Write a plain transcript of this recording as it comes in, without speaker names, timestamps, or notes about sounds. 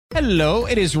Hello,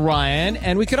 it is Ryan,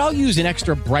 and we could all use an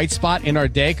extra bright spot in our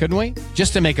day, couldn't we?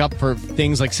 Just to make up for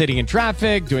things like sitting in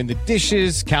traffic, doing the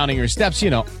dishes, counting your steps,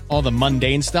 all the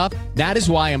mundane stuff. That is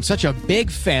why I'm such a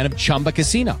big fan of Chumba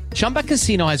Casino. Chumba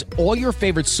Casino has all your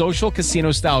favorite social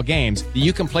casino-style games that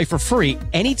you can play for free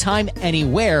anytime,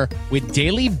 anywhere with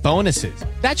daily bonuses.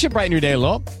 That should brighten your day a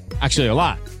little. Actually, a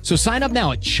lot. So sign up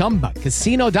now at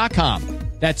ChumbaCasino.com.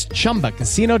 That's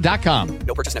ChumbaCasino.com.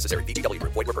 No purchase necessary. VGW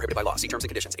Group. Void where prohibited by law. See terms and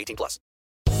conditions. 18+.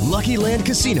 Lucky Land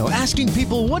Casino, asking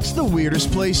people, what's the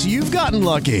weirdest place you've gotten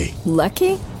lucky?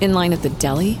 Lucky? In line at the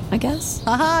deli, I guess?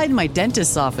 Aha, in my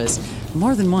dentist's office.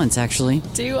 More than once, actually.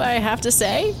 Do I have to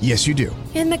say? Yes, you do.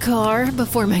 In the car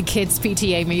before my kids'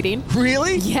 PTA meeting.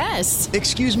 Really? Yes.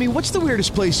 Excuse me, what's the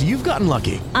weirdest place you've gotten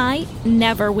lucky? I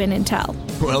never win and tell.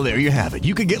 Well, there you have it.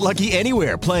 You can get lucky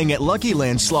anywhere, playing at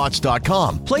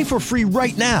LuckyLandSlots.com. Play for free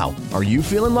right now. Are you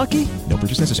feeling lucky? No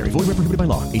purchase necessary. Void where prohibited by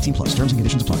law. 18+. Terms and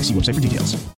conditions apply. See website for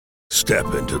details.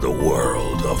 Step into the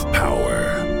world of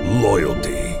power,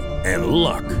 loyalty, and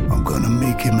luck. I'm gonna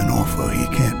make him an offer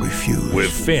he can't refuse.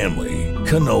 With family,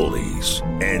 cannolis,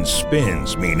 and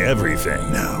spins mean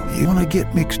everything. Now, you wanna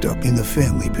get mixed up in the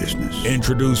family business.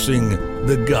 Introducing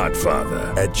The Godfather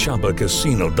at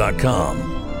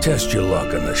ChumbaCasino.com. Test your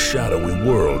luck in the shadowy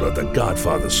world of The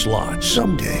Godfather slot.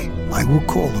 Someday, I will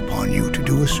call upon you to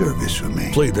do a service for me.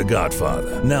 Play The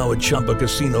Godfather, now at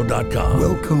ChumbaCasino.com.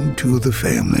 Welcome to the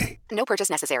family. No purchase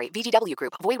necessary. VGW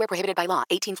Group. Void where prohibited by law.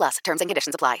 18+. Terms and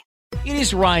conditions apply. It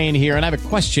is Ryan here, and I have a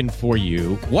question for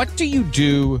you. What do you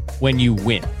do when you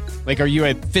win? Like, are you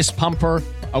a fist pumper,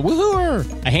 a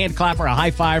woohooer, a hand clapper, a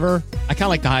high fiver? I kind of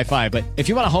like the high five, but if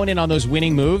you want to hone in on those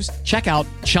winning moves, check out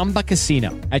Chumba Casino.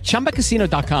 At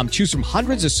ChumbaCasino.com, choose from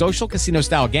hundreds of social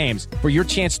casino-style games for your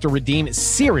chance to redeem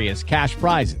serious cash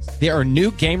prizes. There are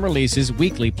new game releases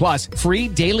weekly, plus free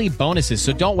daily bonuses,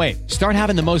 so don't wait. Start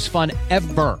having the most fun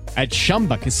ever at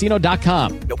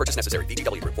ChumbaCasino.com. No purchase necessary.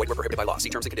 VGW Group. Void where prohibited by law. See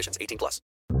terms and conditions. 18+.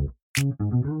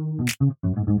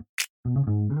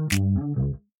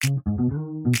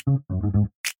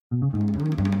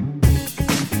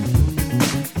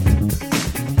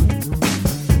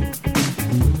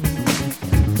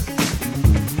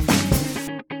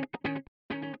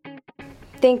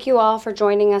 Thank you all for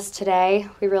joining us today.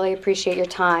 We really appreciate your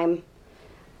time.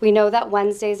 We know that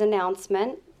Wednesday's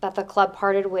announcement that the club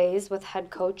parted ways with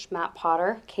head coach Matt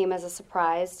Potter came as a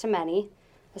surprise to many,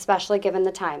 especially given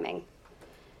the timing.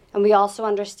 And we also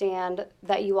understand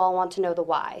that you all want to know the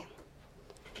why.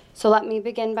 So let me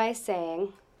begin by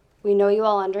saying, we know you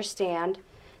all understand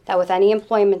that with any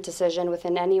employment decision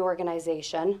within any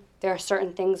organization, there are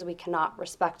certain things we cannot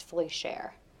respectfully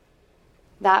share.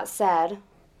 That said,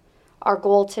 our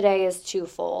goal today is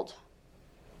twofold: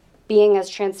 being as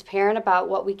transparent about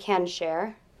what we can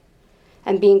share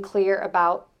and being clear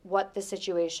about what the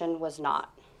situation was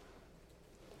not.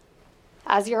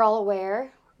 As you're all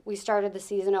aware, we started the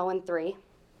season 0-3.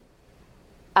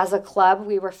 As a club,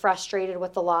 we were frustrated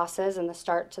with the losses in the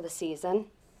start to the season.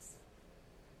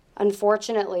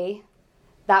 Unfortunately,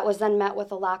 that was then met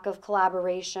with a lack of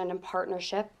collaboration and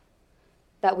partnership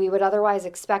that we would otherwise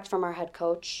expect from our head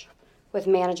coach with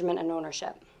management and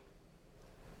ownership.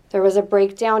 There was a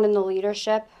breakdown in the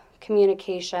leadership,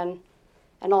 communication,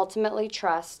 and ultimately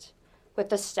trust with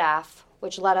the staff,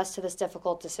 which led us to this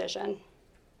difficult decision.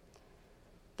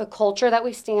 The culture that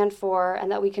we stand for and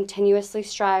that we continuously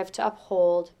strive to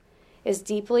uphold is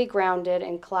deeply grounded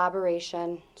in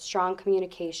collaboration, strong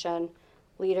communication,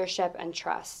 leadership, and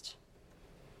trust.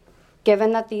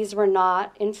 Given that these were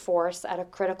not in force at a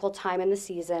critical time in the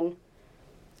season,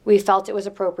 we felt it was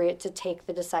appropriate to take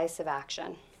the decisive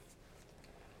action.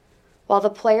 While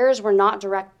the players were not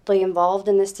directly involved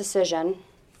in this decision,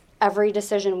 every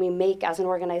decision we make as an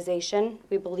organization,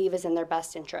 we believe is in their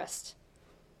best interest.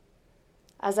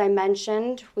 As I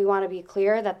mentioned, we want to be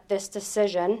clear that this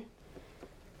decision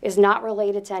is not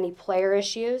related to any player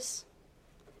issues,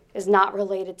 is not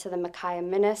related to the Micaiah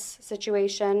Minnis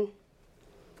situation.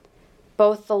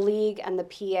 Both the league and the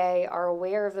PA are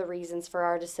aware of the reasons for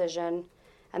our decision,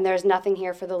 and there's nothing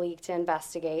here for the league to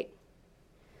investigate.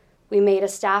 We made a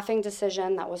staffing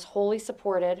decision that was wholly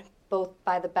supported both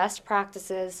by the best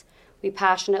practices we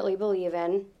passionately believe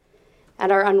in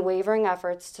and our unwavering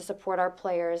efforts to support our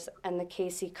players and the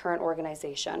KC current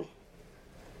organization.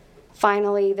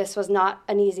 Finally, this was not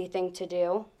an easy thing to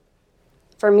do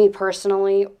for me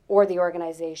personally or the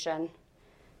organization,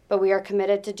 but we are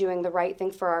committed to doing the right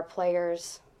thing for our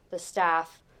players, the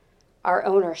staff, our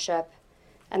ownership,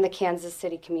 and the Kansas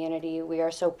City community we are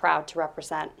so proud to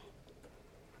represent.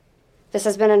 This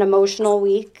has been an emotional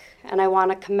week, and I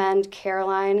want to commend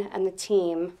Caroline and the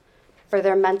team for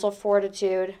their mental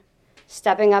fortitude,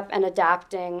 stepping up and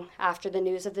adapting after the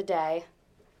news of the day.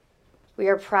 We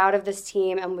are proud of this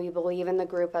team and we believe in the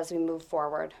group as we move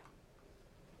forward.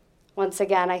 Once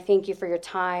again, I thank you for your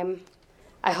time.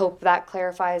 I hope that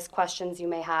clarifies questions you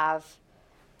may have,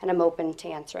 and I'm open to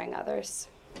answering others.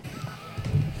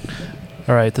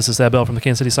 All right, this is Abel from the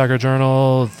Kansas City Soccer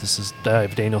Journal. I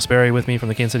have Daniel Sperry with me from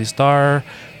the Kansas City Star.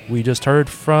 We just heard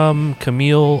from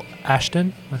Camille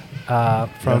Ashton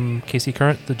from KC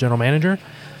Current, the general manager.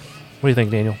 What do you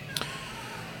think, Daniel?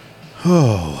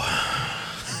 Oh,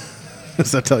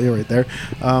 does that tell you right there?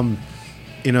 I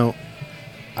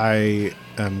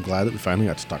am glad that we finally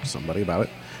got to talk to somebody about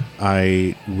it.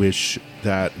 I wish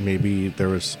that maybe there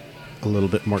was a little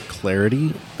bit more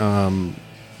clarity. We'll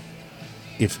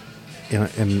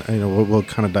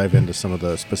kind of dive into some of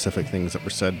the specific things that were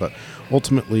said, but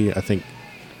ultimately, I think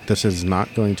this is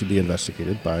not going to be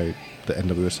investigated by the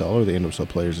NWSL or the NWSL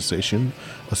Players Association,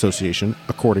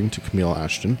 according to Camille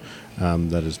Ashton.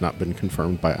 That has not been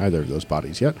confirmed by either of those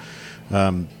bodies yet.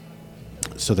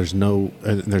 So there's no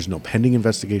pending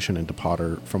investigation into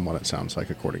Potter, from what it sounds like,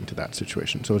 according to that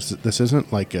situation. So this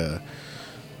isn't like a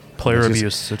player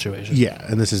abuse situation. Yeah,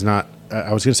 and this is not.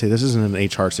 I was going to say this isn't an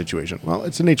HR situation. Well,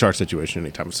 it's an HR situation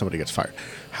anytime somebody gets fired.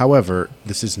 However,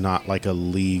 this is not like a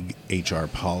league HR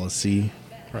policy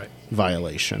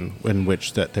violation in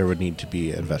which that there would need to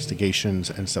be investigations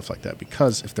and stuff like that.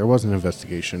 Because if there was an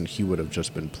investigation, he would have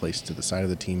just been placed to the side of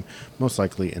the team, most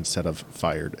likely, instead of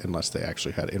fired, unless they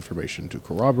actually had information to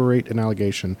corroborate an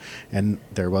allegation. And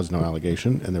there was no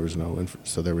allegation, and there was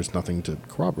so there was nothing to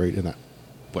corroborate in that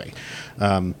way.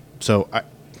 So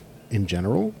in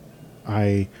general,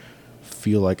 I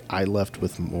feel like I left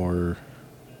with more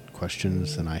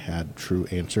questions than I had true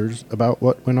answers about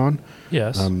what went on.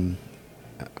 Yes.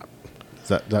 Is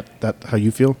that how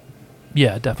you feel?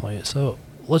 Yeah, definitely. So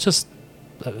let's just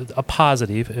a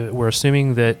positive. We're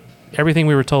assuming that everything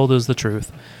we were told is the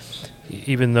truth,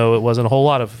 even though it wasn't a whole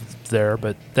lot of there,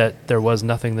 but that there was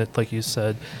nothing that, like you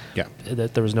said,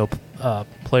 that there was no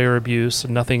player abuse,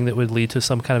 nothing that would lead to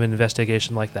some kind of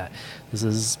investigation like that.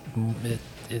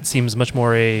 It seems much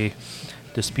more a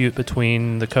dispute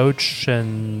between the coach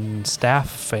and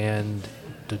staff and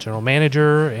the general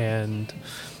manager and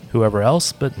whoever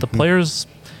else, but the players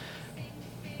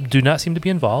do not seem to be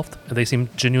involved. They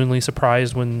seemed genuinely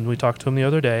surprised when we talked to them the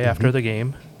other day after the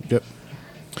game. Yep.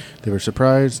 They were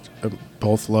surprised.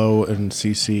 Both Lowe and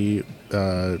CC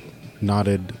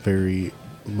nodded very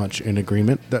much in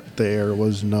agreement that there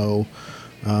was no,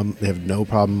 they have no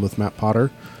problem with Matt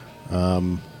Potter.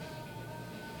 From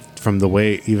the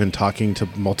way, even talking to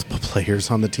multiple players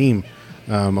on the team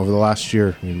over the last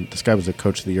year. I mean, this guy was a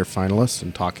Coach of the Year finalist,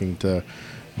 and talking to,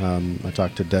 I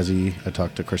talked to Desi, I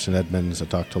talked to Kristen Edmonds, I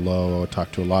talked to Lowe, I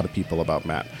talked to a lot of people about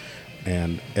Matt.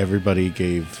 And everybody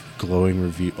gave glowing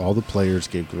review. All the players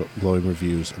gave glowing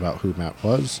reviews about who Matt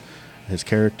was, his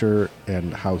character,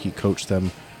 and how he coached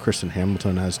them. Kristen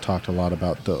Hamilton has talked a lot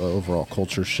about the overall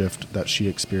culture shift that she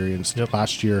experienced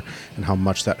last year and how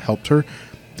much that helped her.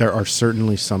 There are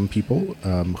certainly some people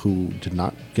who did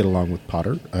not get along with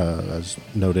Potter. As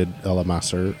noted, Ella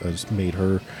Masser has made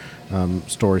her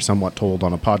story somewhat told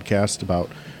on a podcast about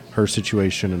her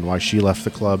situation and why she left the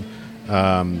club.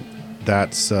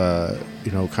 That's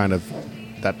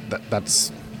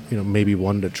that's maybe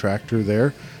one detractor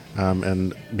there,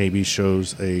 and maybe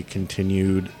shows a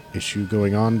continued issue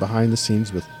going on behind the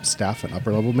scenes with staff and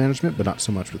upper level management, but not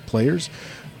so much with players.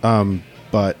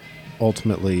 But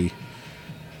ultimately,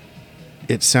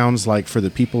 it sounds like for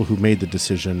the people who made the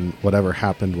decision, whatever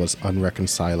happened was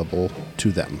unreconcilable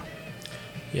to them.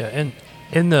 Yeah, and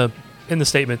in the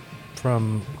statement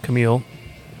from Camille,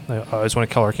 I always want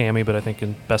to call her Cammy, but I think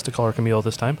it's best to call her Camille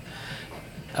this time.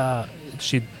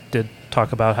 She did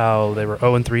talk about how they were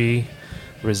 0-3,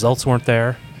 results weren't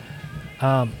there.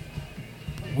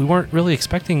 We weren't really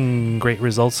expecting great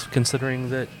results, considering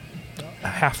that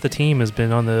half the team has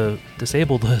been on the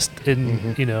disabled list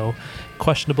in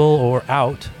questionable or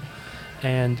out,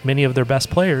 and many of their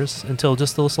best players until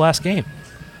just this last game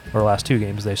or last two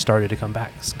games they started to come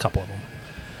back. A couple of them.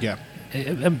 Yeah.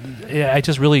 I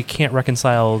just really can't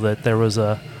reconcile that there was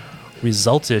a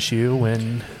results issue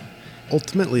when.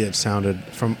 Ultimately, it sounded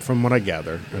from what I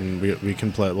gather, and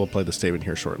we'll play the statement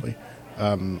here shortly,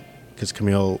 because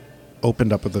Camille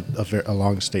opened up with a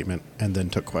long statement and then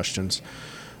took questions,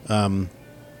 and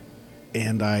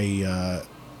I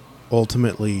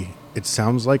ultimately it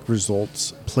sounds like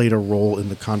results played a role in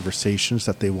the conversations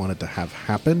that they wanted to have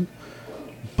happen,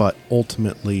 but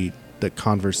ultimately the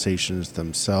conversations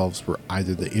themselves were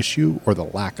either the issue or the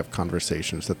lack of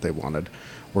conversations that they wanted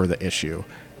were the issue.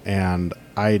 And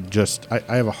I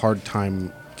have a hard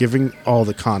time giving all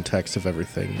the context of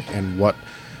everything and what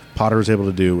Potter was able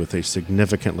to do with a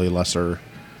significantly lesser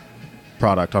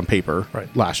product on paper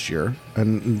last year,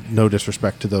 and no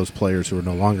disrespect to those players who are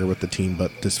no longer with the team,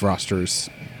 but this roster is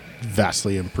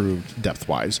vastly improved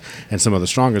depth-wise, and some of the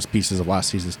strongest pieces of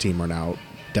last season's team are now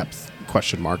depth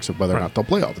question marks of whether or not they'll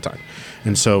play all the time.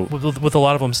 And so with a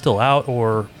lot of them still out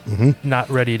or not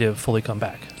ready to fully come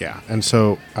back. Yeah, and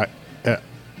so I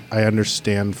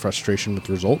understand frustration with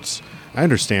results. I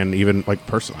understand even like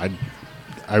personally,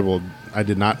 I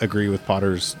did not agree with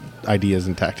Potter's ideas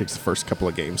and tactics the first couple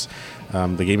of games.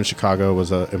 The game in Chicago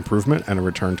was an improvement and a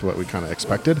return to what we kind of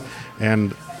expected.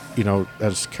 And, you know,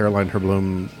 as Caroline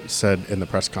Herblum said in the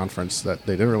press conference, that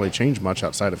they didn't really change much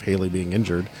outside of Haley being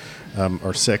injured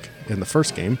or sick in the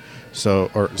first game,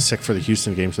 or sick for the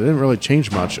Houston game. So they didn't really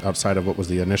change much outside of what was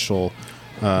the initial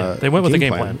they went with the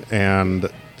game plan. And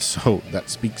so that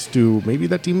speaks to maybe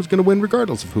that team was going to win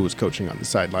regardless of who was coaching on the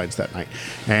sidelines that night.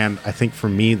 And I think for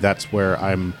me, that's where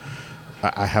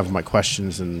I have my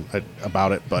questions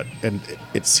about it. But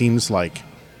it seems like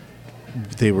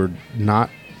they were not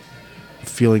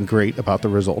feeling great about the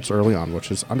results early on,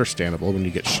 which is understandable when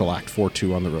you get shellacked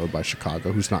 4-2 on the road by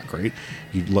Chicago, who's not great.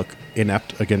 You look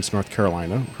inept against North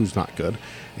Carolina, who's not good.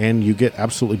 And you get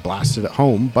absolutely blasted at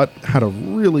home, but had a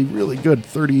really, really good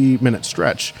 30-minute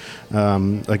stretch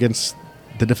against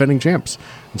the defending champs.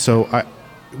 And so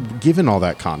given all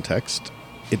that context,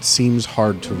 it seems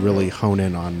hard to really hone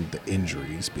in on the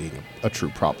injuries being a true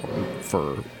problem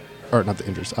or not the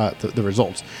injuries, the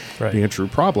results being a true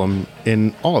problem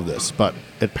in all of this. But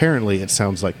apparently it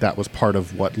sounds like that was part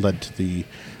of what led to the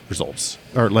results,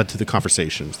 or led to the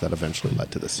conversations that eventually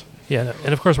led to this. Yeah,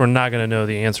 and of course we're not going to know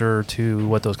the answer to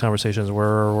what those conversations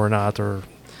were or not, or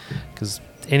because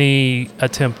any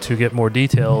attempt to get more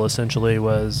detail essentially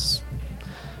was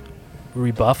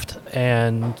rebuffed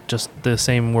and just the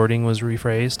same wording was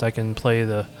rephrased. I can play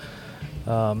the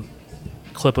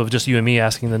clip of just you and me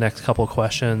asking the next couple of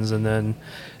questions, and then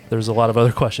there's a lot of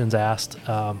other questions asked.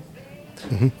 I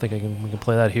think we can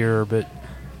play that here, but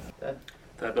the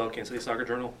Bell Kansas City Soccer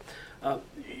Journal.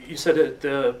 You said that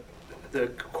the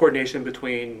coordination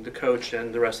between the coach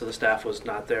and the rest of the staff was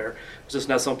not there. Was this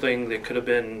not something that could have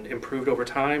been improved over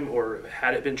time, or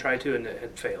had it been tried to and it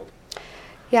had failed?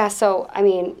 Yeah, so, I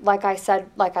mean, like I said,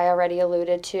 like I already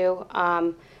alluded to,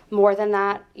 more than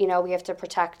that, you know, we have to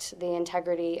protect the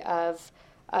integrity of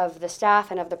the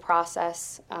staff and of the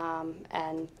process,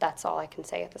 and that's all I can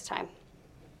say at this time.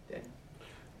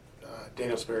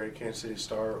 Daniel Sperry, Kansas City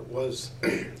Star, was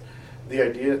the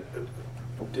idea,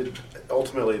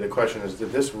 ultimately the question is,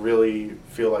 did this really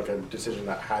feel like a decision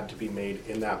that had to be made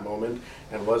in that moment?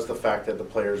 And was the fact that the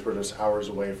players were just hours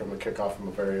away from a kickoff from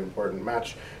a very important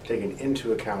match taken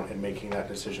into account in making that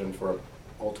decision for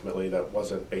ultimately that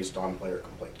wasn't based on player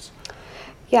complaints?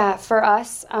 Yeah, for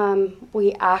us,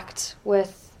 we act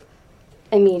with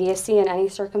immediacy in any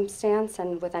circumstance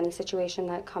and with any situation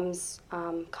that comes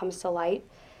to light.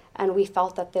 And we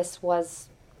felt that this was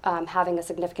having a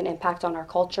significant impact on our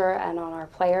culture and on our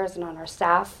players and on our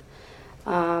staff.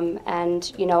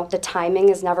 And, you know, the timing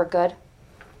is never good.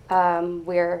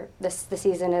 The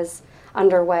season is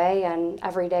underway and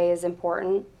every day is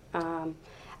important.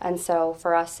 And so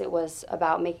for us, it was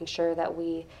about making sure that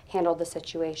we handled the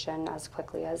situation as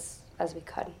quickly as we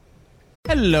could.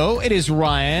 Hello, it is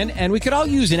Ryan, and we could all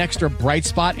use an extra bright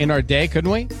spot in our day, couldn't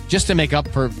we? Just to make up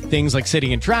for things like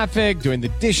sitting in traffic, doing the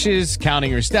dishes, counting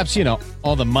your steps, you know,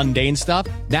 all the mundane stuff.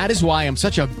 That is why I'm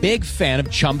such a big fan of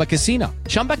Chumba Casino.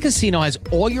 Chumba Casino has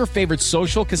all your favorite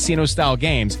social casino-style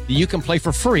games that you can play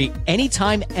for free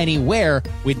anytime, anywhere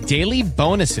with daily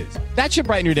bonuses. That should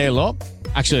brighten your day a little.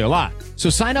 Actually, a lot.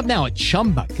 So sign up now at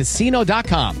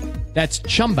ChumbaCasino.com. That's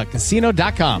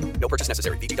ChumbaCasino.com. No purchase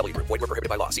necessary. VGW Group. Void where prohibited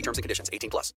by law. See terms and conditions.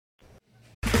 18+.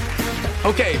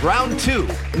 Okay, round two.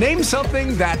 Name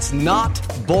something that's not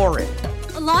boring.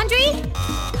 A laundry?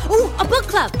 Ooh, a book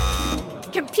club.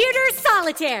 Computer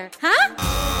solitaire, huh?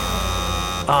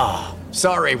 Ah, oh,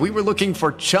 sorry. We were looking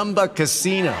for Chumba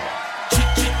Casino.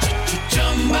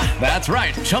 That's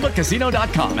right.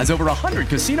 ChumbaCasino.com has over 100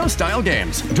 casino-style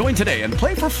games. Join today and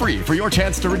play for free for your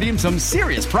chance to redeem some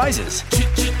serious prizes.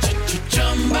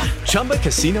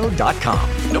 ChumbaCasino.com.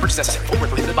 No purchase necessary. Void where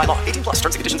prohibited by law. 18+. Terms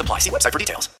and conditions apply. See website for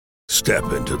details.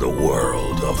 Step into the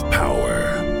world of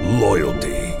power,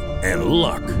 loyalty, and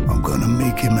luck. I'm gonna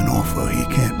make him an offer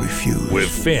he can't refuse. With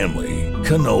family,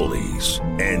 cannolis,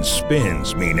 and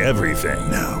spins mean everything.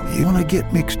 Now, you wanna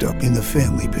get mixed up in the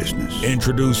family business.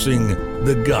 Introducing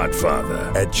The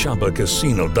Godfather at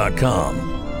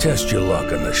ChumbaCasino.com. Test your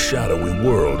luck in the shadowy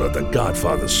world of The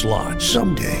Godfather slot.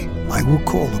 Someday, I will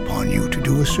call upon you to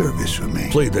do a service for me.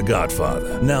 Play The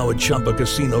Godfather, now at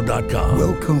ChumbaCasino.com.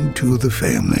 Welcome to the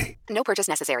family. No purchase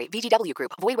necessary. VGW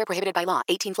Group. Void where prohibited by law.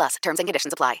 18 plus. Terms and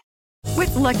conditions apply.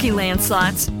 With Lucky Land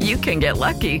Slots, you can get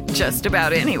lucky just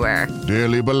about anywhere.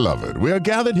 Dearly beloved, we are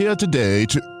gathered here today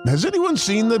to... Has anyone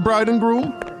seen the bride and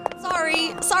groom?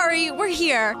 Sorry, we're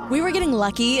here. We were getting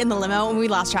lucky in the limo and we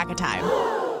lost track of time.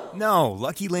 No,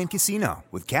 Lucky Land Casino,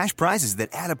 with cash prizes that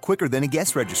add up quicker than a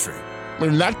guest registry.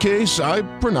 In that case, I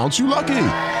pronounce you lucky.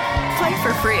 Play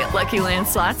for free at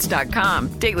LuckyLandSlots.com.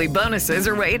 Daily bonuses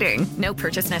are waiting. No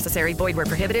purchase necessary. Void where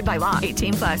prohibited by law.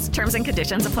 18 plus. Terms and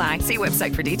conditions apply. See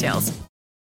website for details.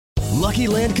 Lucky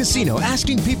Land Casino,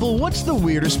 asking people, what's the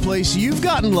weirdest place you've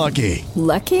gotten lucky?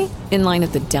 Lucky? In line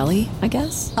at the deli, I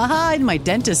guess? Aha, in my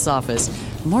dentist's office.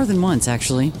 More than once,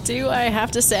 actually. Do I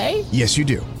have to say? Yes, you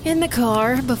do. In the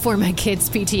car before my kids'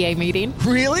 PTA meeting.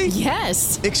 Really?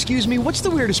 Yes. Excuse me, what's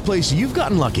the weirdest place you've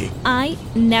gotten lucky? I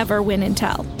never win and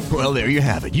tell. Well, there you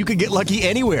have it. You can get lucky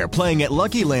anywhere, playing at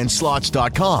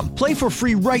LuckyLandSlots.com. Play for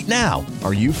free right now.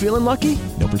 Are you feeling lucky?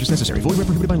 No purchase necessary. Void where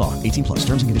prohibited by law. 18 plus.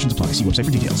 Terms and conditions apply. See website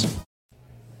for details.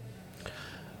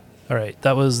 All right,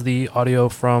 that was the audio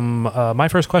from my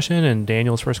first question and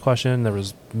Daniel's first question. There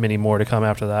was many more to come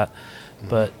after that,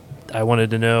 but I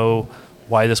wanted to know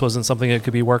why this wasn't something that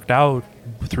could be worked out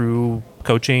through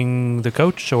coaching the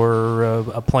coach or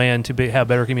a plan to have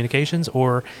better communications,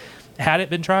 or had it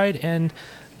been tried? And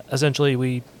essentially,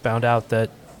 we found out that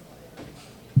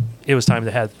it was time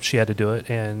she had to do it.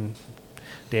 And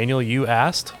Daniel, you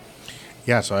asked.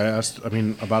 Yeah, so I asked. I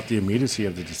mean, about the immediacy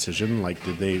of the decision. Like,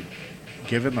 did they?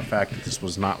 Given the fact that this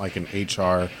was not like an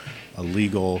HR, a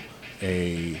legal,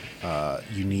 you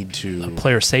need to... A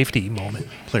player safety moment.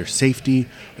 Player safety.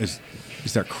 Is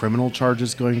there criminal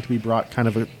charges going to be brought, kind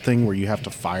of a thing where you have to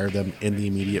fire them in the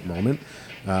immediate moment?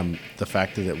 The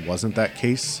fact that it wasn't that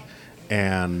case.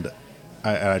 And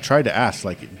I tried to ask,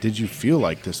 like, did you feel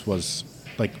like this was...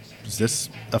 Like, is this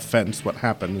offense, what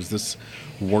happened, is this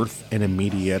worth an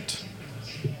immediate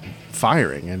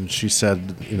firing? And she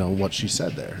said, what she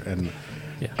said there. And...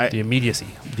 Yeah, the immediacy.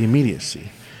 The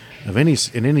immediacy of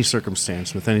in any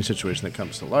circumstance, with any situation that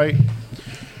comes to light.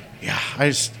 Yeah,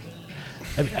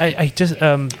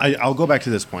 I'll go back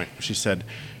to this point. She said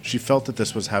she felt that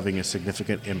this was having a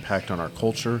significant impact on our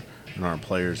culture and our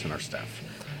players and our staff.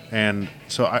 And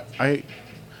so I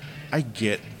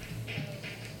get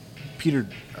Peter.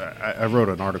 I wrote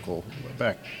an article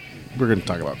back. We're going to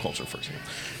talk about culture for a second,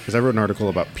 because I wrote an article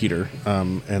about Peter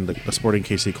and the Sporting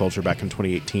KC culture back in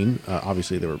 2018.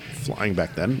 Obviously, they were flying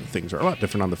back then. Things are a lot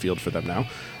different on the field for them now.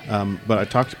 But I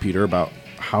talked to Peter about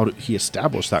how he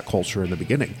established that culture in the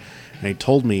beginning. And he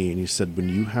told me, and he said, when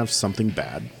you have something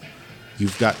bad,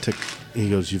 you've got to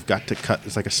cut.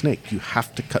 It's like a snake. You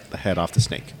have to cut the head off the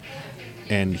snake.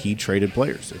 And he traded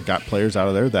players and got players out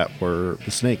of there that were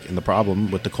the snake and the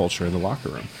problem with the culture in the locker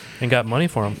room. And got money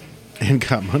for them.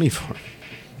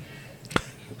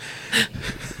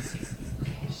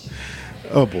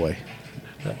 Oh boy,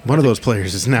 one of those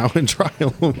players is now in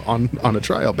trial on a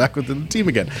trial back within the team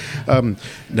again.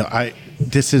 I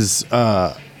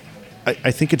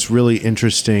think it's really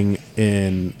interesting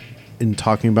in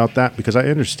talking about that, because I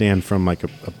understand from like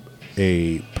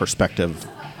a perspective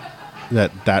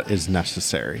that is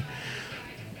necessary.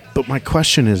 But my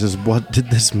question is what did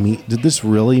this mean? Did this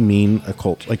really mean a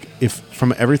cult? Like, if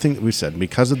from everything that we said,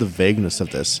 because of the vagueness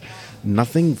of this,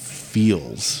 nothing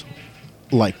feels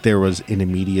like there was an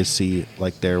immediacy,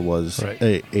 like there was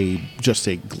a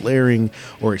glaring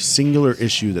or a singular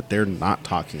issue that they're not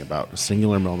talking about, a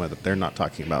singular moment that they're not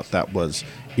talking about that was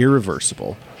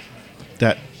irreversible.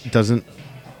 That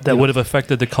would have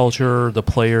affected the culture, the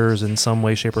players in some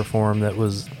way, shape, or form. That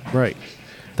was right.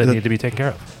 That needed to be taken care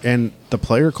of. And the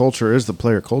player culture is the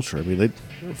player culture. I mean, they're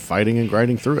fighting and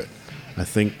grinding through it. I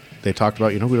think they talked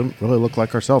about, we don't really look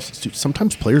like ourselves.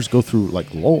 Sometimes players go through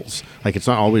like lulls. Like, it's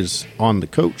not always on the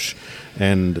coach.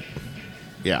 And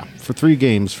yeah, for 3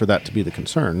 games for that to be the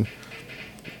concern,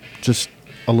 just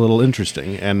a little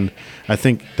interesting. And I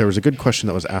think there was a good question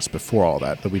that was asked before all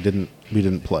that we didn't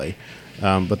play.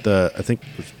 But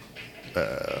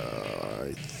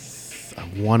I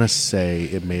want to say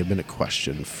it may have been a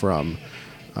question from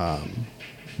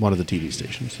one of the TV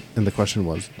stations. And the question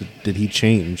was, did he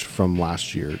change from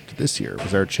last year to this year?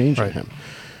 Was there a change in him?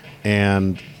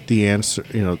 And the answer,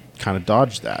 kind of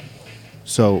dodged that.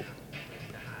 So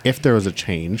if there was a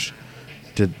change,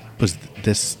 was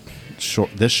this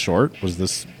short? Was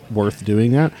this worth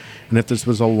doing that? And if this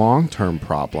was a long-term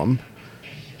problem,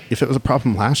 if it was a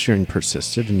problem last year and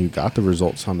persisted and you got the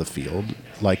results on the field,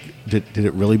 like, did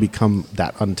it really become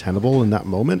that untenable in that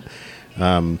moment?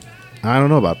 I don't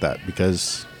know about that,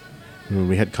 because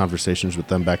we had conversations with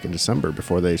them back in December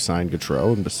before they signed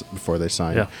Gautreau and before they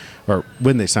signed, or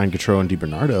when they signed Gautreau and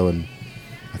DiBernardo, and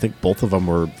I think both of them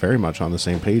were very much on the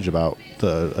same page about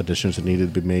the additions that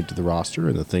needed to be made to the roster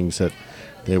and the things that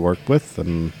they worked with,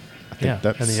 and I think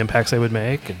and the impacts they would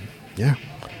make, and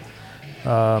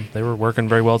they were working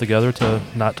very well together to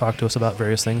not talk to us about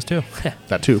various things too.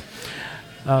 That too.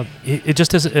 It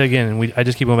just is, again, I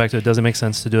just keep going back to it. Doesn't make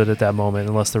sense to do it at that moment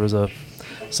unless there was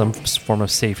some form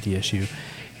of safety issue.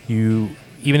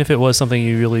 Even if it was something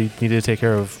you really needed to take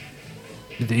care of,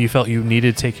 that you felt you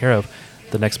needed to take care of,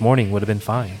 the next morning would have been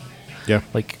fine. Yeah.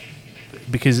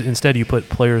 Because instead you put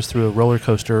players through a roller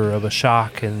coaster of a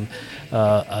shock, and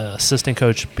an assistant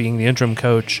coach being the interim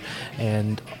coach,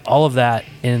 and all of that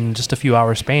in just a few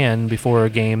hour span before a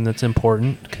game that's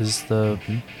important, because the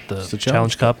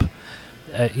Challenge Cup.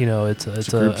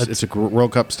 It's a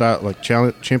World Cup style, like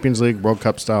Champions League, World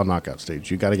Cup style knockout stage.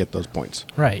 You got to get those points.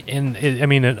 Right. And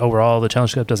overall, the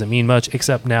Challenge Cup doesn't mean much,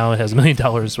 except now it has $1 million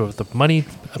worth of money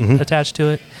attached to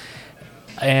it.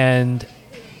 And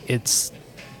it's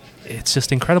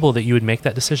just incredible that you would make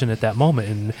that decision at that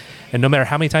moment. And no matter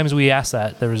how many times we asked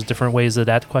that, there was different ways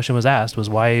that question was asked, was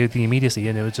why the immediacy?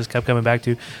 And it just kept coming back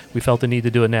to, we felt the need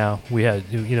to do it now. We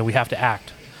have to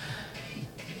act.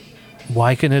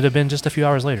 Why couldn't it have been just a few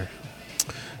hours later?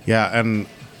 Yeah, and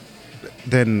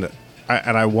then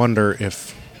I wonder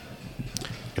if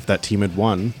that team had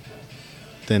won,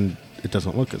 then it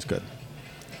doesn't look as good.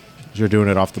 You're doing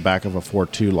it off the back of a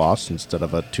 4-2 loss instead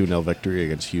of a 2-0 victory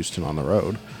against Houston on the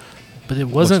road. But it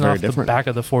wasn't off the back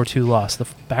of the 4-2 loss. The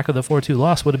back of the 4-2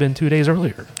 loss would have been 2 days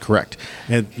earlier. Correct.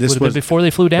 And this would have been before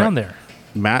they flew down there.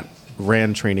 Matt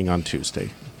ran training on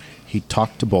Tuesday. He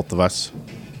talked to both of us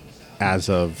as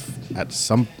of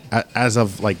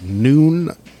like noon,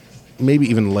 maybe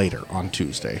even later on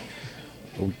Tuesday.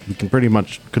 We can pretty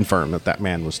much confirm that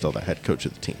man was still the head coach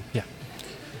of the team. Yeah.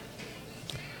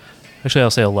 Actually,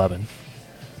 I'll say 11.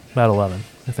 About 11,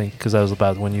 I think, because that was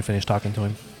about when you finished talking to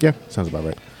him. Yeah, sounds about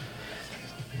right.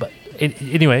 But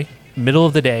anyway, middle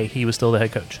of the day, he was still the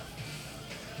head coach.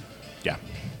 Yeah.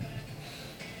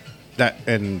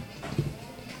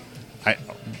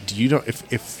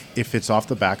 If it's off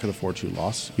the back of the 4-2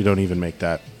 loss, you don't even make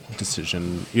that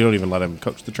decision. You don't even let him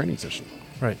coach the training session.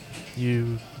 Right.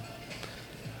 You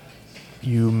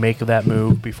make that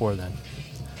move before then.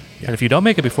 Yeah. And if you don't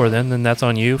make it before then that's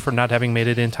on you for not having made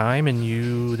it in time, and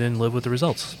you then live with the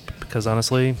results. Because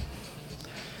honestly,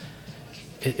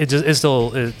 it's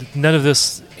still none of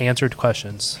this answered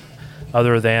questions,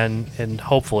 other than, and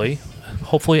hopefully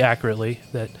accurately,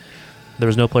 that there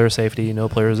was no player safety, no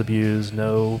players abused,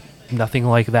 nothing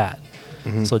like that.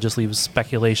 Mm-hmm. So it just leaves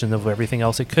speculation of everything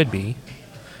else it could be.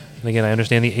 And again, I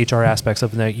understand the HR aspects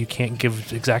of that. You can't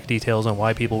give exact details on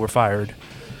why people were fired.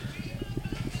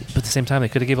 But at the same time, they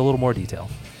could have given a little more detail.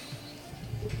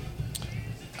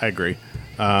 I agree.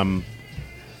 And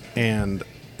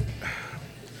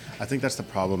I think that's the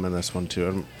problem in this one,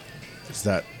 too, is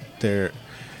that they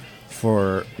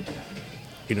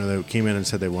came in and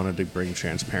said they wanted to bring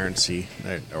transparency.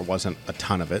 There wasn't a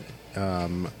ton of it.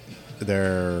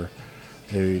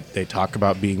 They talk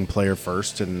about being player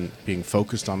first and being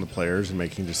focused on the players and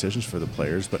making decisions for the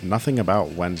players, but nothing about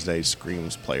Wednesday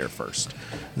screams player first.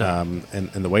 No. And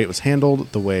the way it was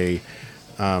handled, the way,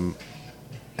 and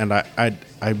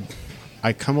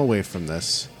I come away from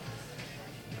this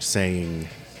saying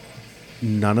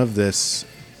none of this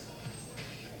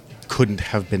couldn't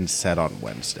have been said on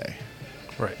Wednesday.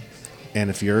 Right. And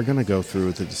if you're going to go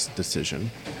through this decision,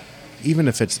 even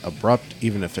if it's abrupt,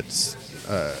 even if it's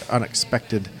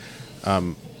unexpected,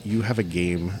 you have a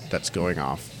game that's going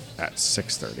off at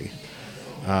 6:30.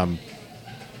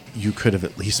 You could have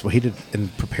at least waited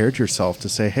and prepared yourself to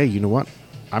say, hey, you know what?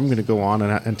 I'm going to go on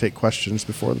and take questions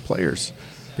before the players.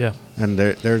 Yeah. And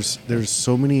there's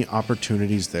so many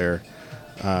opportunities there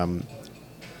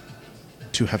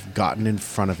to have gotten in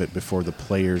front of it before the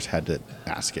players had to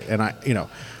ask it. And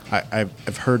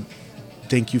I've heard,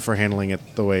 thank you for handling it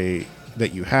the way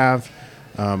that you have.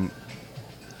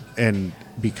 And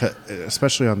because,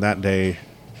 especially on that day,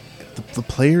 the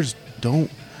players didn't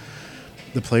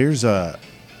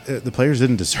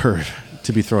deserve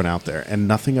to be thrown out there, and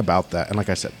nothing about that. And like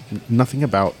I said, nothing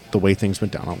about the way things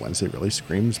went down on Wednesday really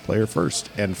screams player first.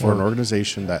 And for an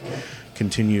organization that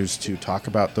continues to talk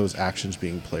about those actions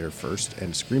being player first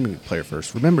and screaming player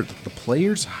first, remember, the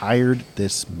players hired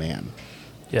this man,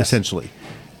 essentially.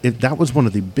 That was one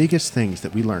of the biggest things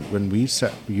that we learned when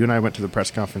you and I went to the press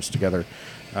conference together.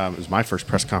 It was my first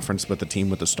press conference with the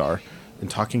team with the star. in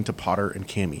talking to Potter and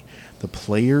Camille, the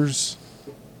players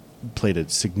played a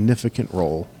significant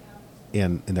role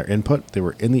in their input. They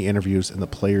were in the interviews, and the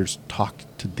players talked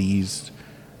to these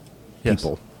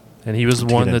people. And he was the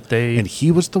one that And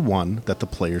he was the one that the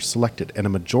players selected. And a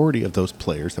majority of those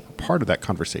players that were part of that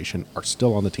conversation are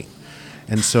still on the team.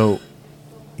 And so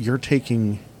you're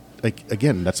taking, like,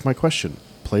 again, that's my question.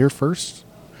 Player first?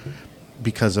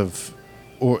 Because of,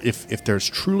 or if there's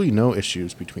truly no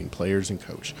issues between players and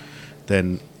coach,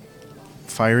 then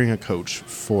firing a coach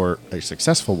for a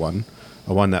successful one,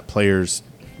 a one that players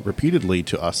repeatedly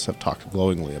to us have talked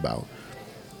glowingly about,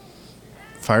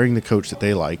 firing the coach that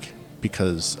they like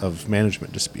because of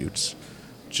management disputes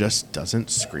just doesn't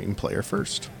scream player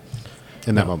first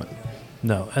in that moment.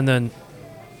 No. And then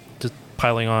just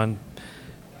piling on,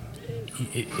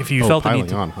 if you felt the need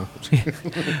to,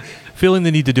 feeling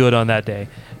the need to do it on that day,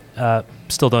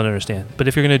 still don't understand. But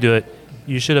if you're going to do it,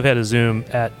 you should have had a Zoom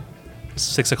at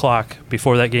 6 o'clock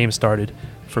before that game started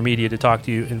for media to talk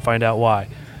to you and find out why.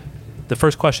 The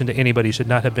first question to anybody should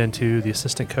not have been to the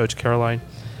assistant coach, Caroline,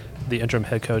 the interim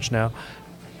head coach now.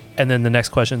 And then the next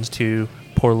questions to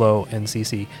Porlo and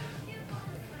CC.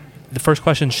 The first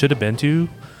question should have been to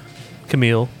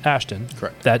Camille Ashton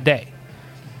that day.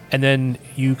 And then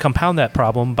you compound that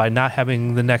problem by not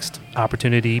having the next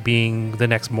opportunity being the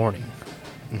next morning.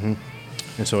 Mm-hmm.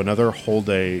 And so another whole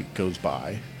day goes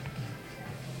by.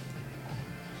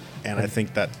 And I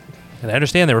think that... And I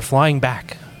understand they were flying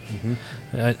back.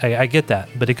 Mm-hmm. I get that.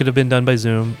 But it could have been done by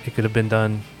Zoom. It could have been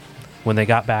done when they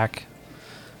got back.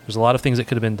 There's a lot of things that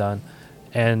could have been done.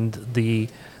 And the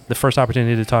first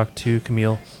opportunity to talk to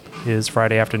Camille is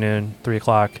Friday afternoon, 3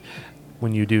 o'clock,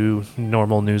 when you do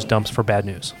normal news dumps for bad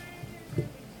news.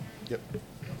 Yep.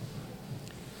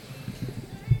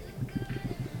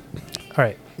 All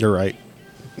right. You're right.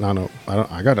 No,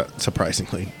 I got it.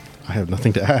 Surprisingly, I have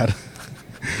nothing to add.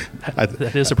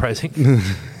 That is surprising.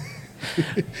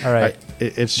 All right.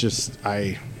 It's just,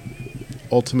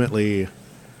 ultimately,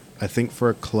 I think for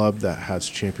a club that has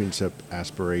championship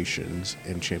aspirations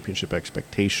and championship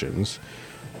expectations,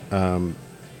 I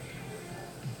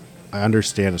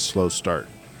understand a slow start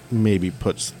maybe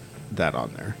puts that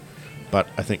on there. But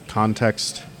I think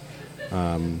context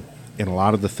in a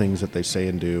lot of the things that they say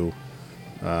and do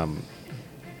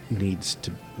needs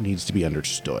to be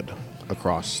understood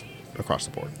across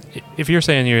the board. If you're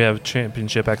saying you have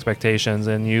championship expectations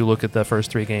and you look at the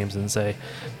first 3 games and say,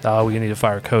 oh, we need to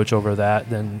fire a coach over that,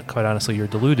 then quite honestly you're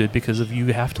deluded, because if you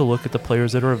have to look at the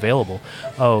players that are available.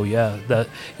 Oh, yeah,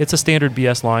 it's a standard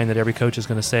BS line that every coach is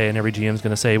going to say and every GM is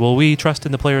going to say, well, we trust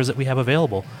in the players that we have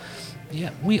available.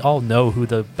 Yeah, we all know who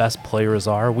the best players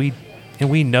are. We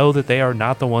know that they are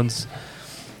not the ones.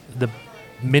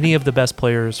 Many of the best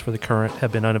players for the Current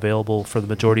have been unavailable for the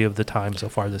majority of the time so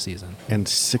far this season. And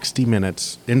 60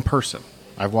 minutes in person.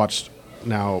 I've watched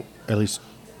now at least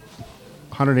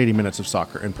 180 minutes of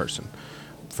soccer in person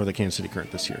for the Kansas City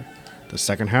Current this year. The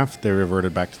second half, they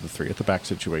reverted back to the 3 at the back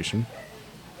situation.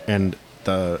 And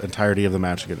the entirety of the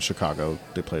match against Chicago,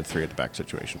 they played 3 at the back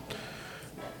situation.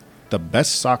 The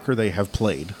best soccer they have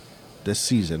played this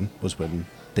season was when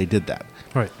they did that.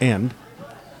 Right. And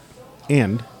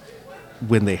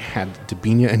when they had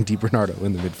Dabinia and DiBernardo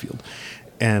in the midfield.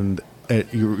 And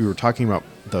you were talking about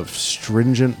the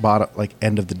stringent bottom,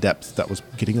 end of the depth that was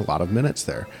getting a lot of minutes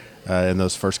there in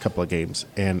those first couple of games.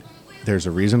 And there's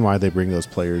a reason why they bring those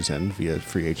players in via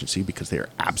free agency, because they are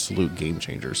absolute game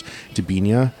changers.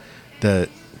 Dabinia,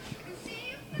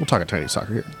 we'll talk a tiny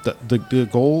soccer here.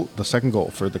 The second goal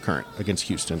for the Current against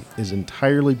Houston is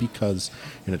entirely because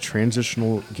in a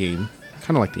transitional game,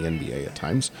 kind of like the NBA at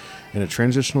times, in a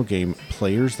transitional game,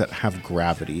 players that have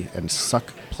gravity and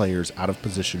suck players out of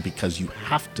position because you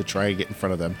have to try and get in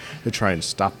front of them to try and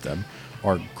stop them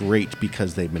are great,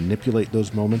 because they manipulate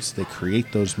those moments, they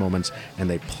create those moments, and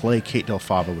they play Kate Del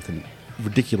Fava with a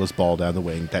ridiculous ball down the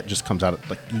wing that just comes out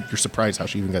you're surprised how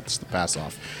she even gets the pass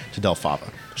off to Del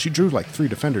Fava. She drew 3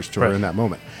 defenders to her in that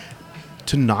moment.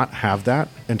 To not have that,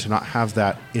 and to not have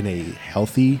that in a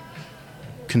healthy,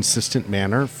 consistent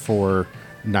manner for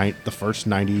the first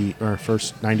 90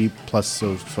 plus,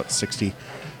 so 60,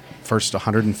 first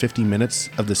 150 minutes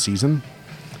of the season.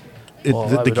 I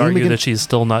would argue that she's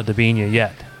still not Dabinia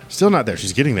yet. Still not there.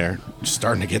 She's getting there. She's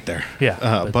starting to get there.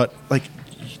 Yeah. But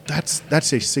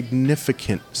that's a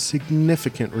significant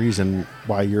reason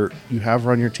why you have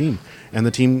her on your team. And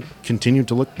the team continued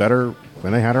to look better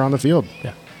when they had her on the field.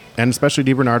 Yeah. And especially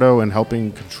DiBernardo and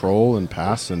helping control and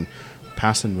pass and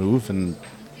move and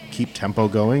keep tempo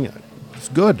going. It's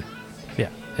good. Yeah.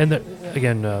 And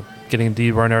again, getting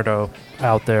DiBernardo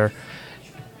out there,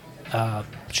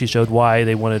 she showed why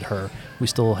they wanted her. We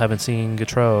still haven't seen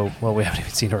Gautreau. Well, we haven't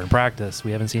even seen her in practice.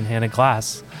 We haven't seen Hannah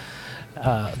Glass,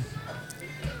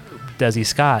 Desi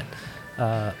Scott,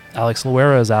 Alex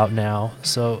Loera is out now.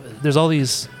 So there's all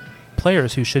these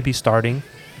players who should be starting,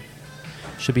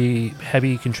 should be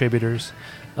heavy contributors.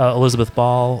 Elizabeth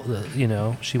Ball,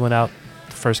 she went out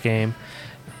the first game.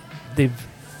 They've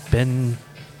been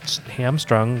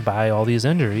hamstrung by all these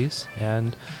injuries,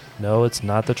 and no, it's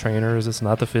not the trainers, it's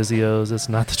not the physios, it's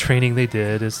not the training they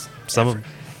did. It's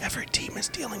every team is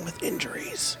dealing with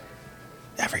injuries.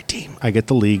 Every team. I get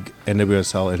the league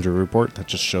NWSL injury report that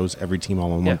just shows every team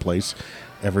all in one place,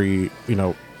 every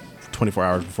 24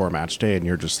 hours before a match day, and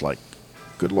you're just like,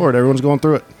 good Lord, everyone's going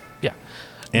through it. Yeah,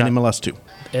 and MLS too.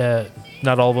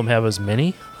 Not all of them have as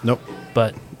many. Nope.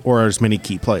 But or as many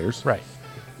key players. Right.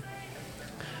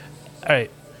 All right.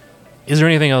 Is there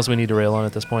anything else we need to rail on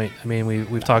at this point? I mean,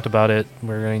 we've talked about it.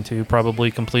 We're going to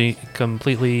probably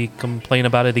completely complain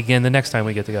about it again the next time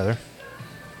we get together.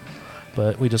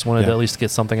 But we just wanted to at least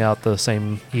get something out the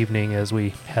same evening as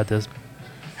we had this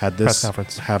press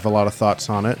conference. Have a lot of thoughts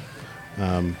on it.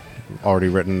 Already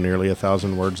written nearly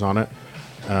 1,000 words on it.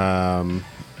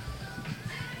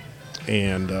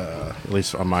 And at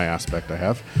least on my aspect I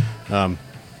have.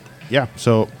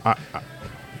 So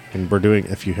and we're doing,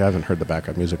 if you haven't heard the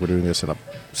backup music, we're doing this in a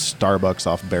Starbucks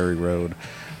off Berry Road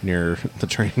near the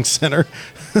training center.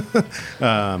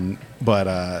 But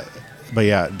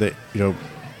yeah,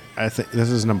 I think this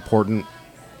is an important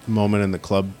moment in the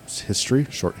club's history,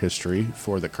 short history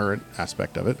for the current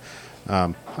aspect of it.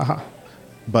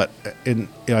 But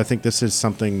I think this is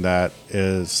something that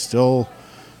is still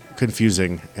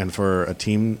confusing, and for a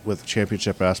team with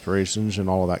championship aspirations and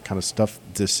all of that kind of stuff,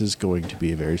 this is going to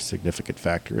be a very significant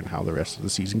factor in how the rest of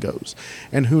the season goes.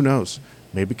 And who knows,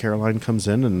 maybe Caroline comes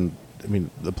in, and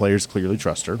the players clearly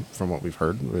trust her from what we've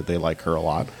heard. They like her a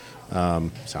lot.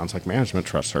 Sounds like management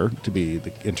trusts her to be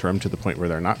the interim to the point where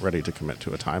they're not ready to commit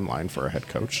to a timeline for a head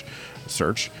coach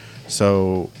search.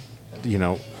 So,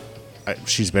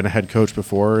 she's been a head coach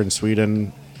before in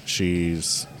Sweden.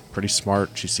 She's pretty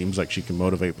smart. She seems like she can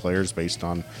motivate players based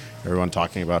on everyone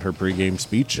talking about her pregame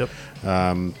speech. Yep.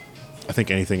 I think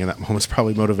anything in that moment is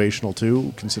probably motivational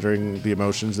too, considering the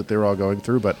emotions that they were all going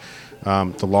through. But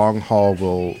the long haul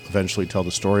will eventually tell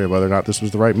the story of whether or not this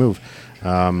was the right move.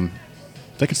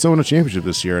 They could still win a championship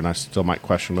this year, and I still might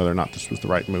question whether or not this was the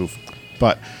right move.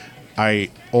 But I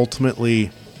ultimately,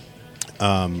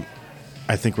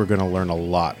 I think we're going to learn a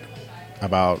lot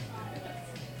about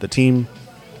the team,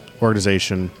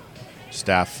 organization,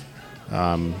 staff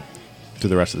through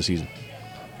the rest of the season.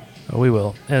 We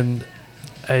will. And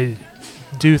I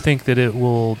do think that it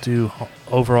will do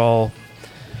overall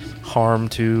harm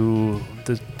to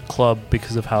the club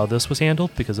because of how this was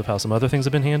handled, because of how some other things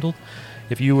have been handled.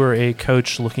 If you were a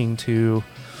coach looking to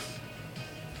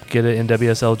get an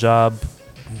NWSL job,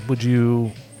 would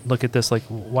you look at this like,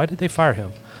 why did they fire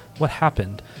him? What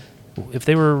happened? If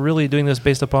they were really doing this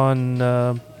based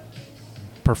upon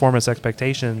performance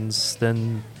expectations,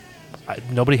 then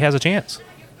nobody has a chance.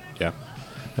 Yeah.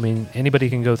 Anybody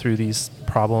can go through these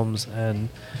problems, and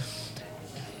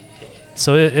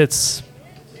so it's.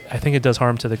 I think it does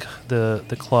harm to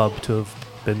the club to have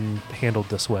been handled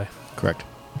this way. Correct.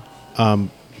 Yeah.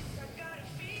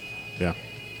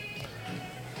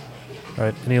 All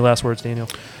right. Any last words, Daniel?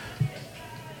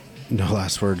 No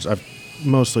last words. I've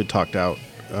mostly talked out.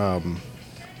 But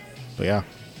yeah.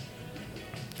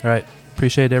 All right.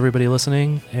 Appreciate everybody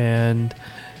listening, and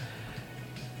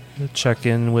check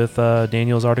in with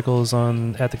Daniel's articles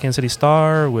at the Kansas City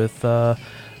Star. With I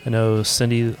know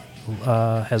Cindy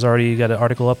has already got an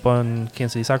article up on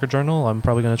Kansas City Soccer Journal. I'm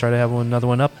probably going to try to have another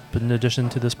one up in addition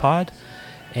to this pod.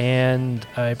 And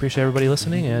I appreciate everybody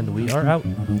listening, and we are out.